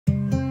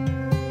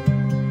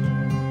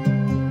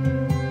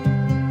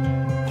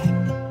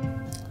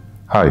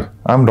Hi,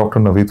 I'm Dr.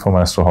 Naveed from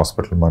Aster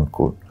Hospital,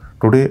 Mankur.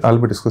 Today, I'll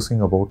be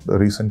discussing about the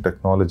recent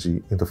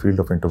technology in the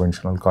field of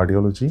interventional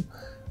cardiology,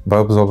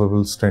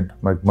 Bio-absorbable Stent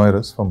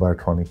Magmaris from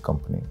Biotronic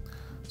company.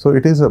 So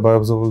it is a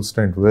bio-absorbable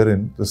stent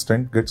wherein the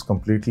stent gets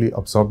completely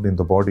absorbed in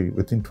the body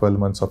within 12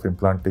 months of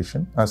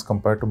implantation as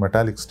compared to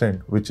metallic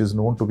stent, which is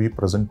known to be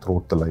present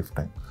throughout the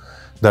lifetime.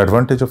 The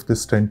advantage of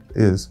this stent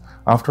is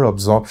after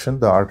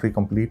absorption, the artery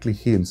completely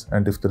heals,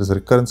 and if there is a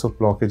recurrence of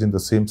blockage in the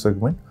same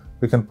segment,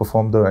 we can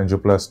perform the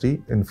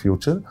angioplasty in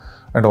future,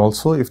 and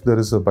also if there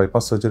is a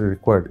bypass surgery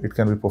required, it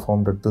can be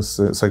performed at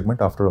this segment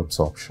after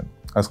absorption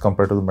as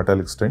compared to the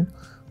metallic stent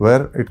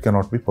where it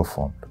cannot be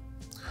performed.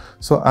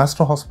 So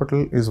Aster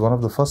Hospital is one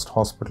of the first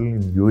hospital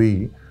in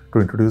UAE to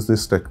introduce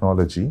this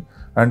technology,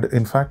 and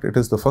in fact it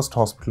is the first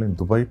hospital in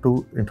Dubai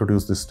to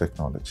introduce this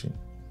technology.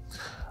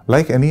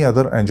 Like any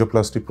other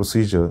angioplasty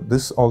procedure,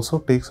 this also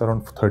takes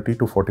around 30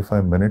 to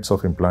 45 minutes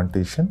of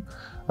implantation,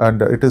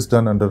 and it is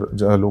done under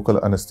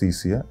local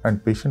anesthesia,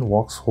 and patient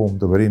walks home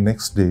the very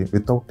next day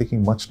without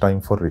taking much time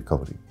for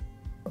recovery.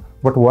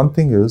 But one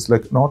thing is,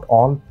 like, not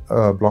all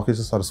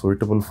blockages are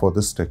suitable for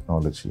this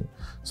technology.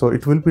 So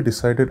it will be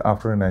decided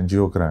after an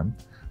angiogram,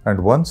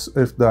 and once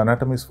if the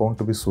anatomy is found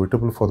to be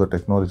suitable for the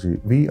technology,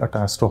 we at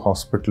Aster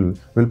Hospital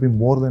will be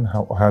more than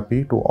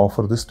happy to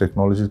offer this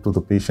technology to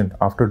the patient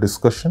after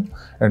discussion,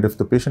 and if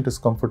the patient is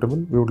comfortable,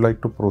 we would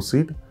like to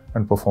proceed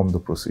and perform the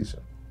procedure.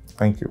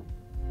 Thank you.